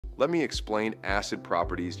Let me explain ACID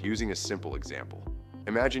properties using a simple example.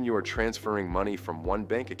 Imagine you are transferring money from one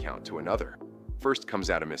bank account to another. First comes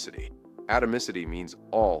atomicity. Atomicity means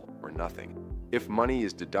all or nothing. If money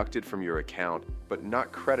is deducted from your account but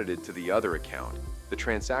not credited to the other account, the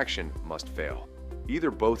transaction must fail.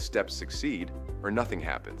 Either both steps succeed or nothing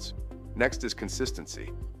happens. Next is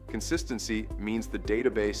consistency. Consistency means the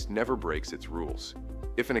database never breaks its rules.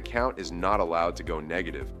 If an account is not allowed to go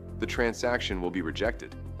negative, the transaction will be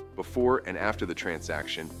rejected. Before and after the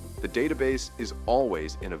transaction, the database is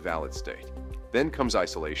always in a valid state. Then comes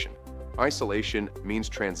isolation. Isolation means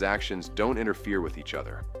transactions don't interfere with each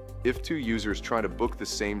other. If two users try to book the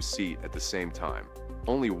same seat at the same time,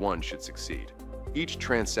 only one should succeed. Each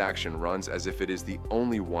transaction runs as if it is the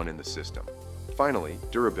only one in the system. Finally,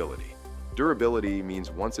 durability. Durability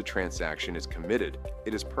means once a transaction is committed,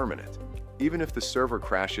 it is permanent. Even if the server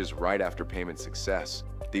crashes right after payment success,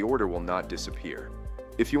 the order will not disappear.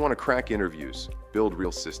 If you want to crack interviews, build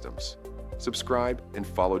real systems, subscribe and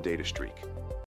follow DataStreak.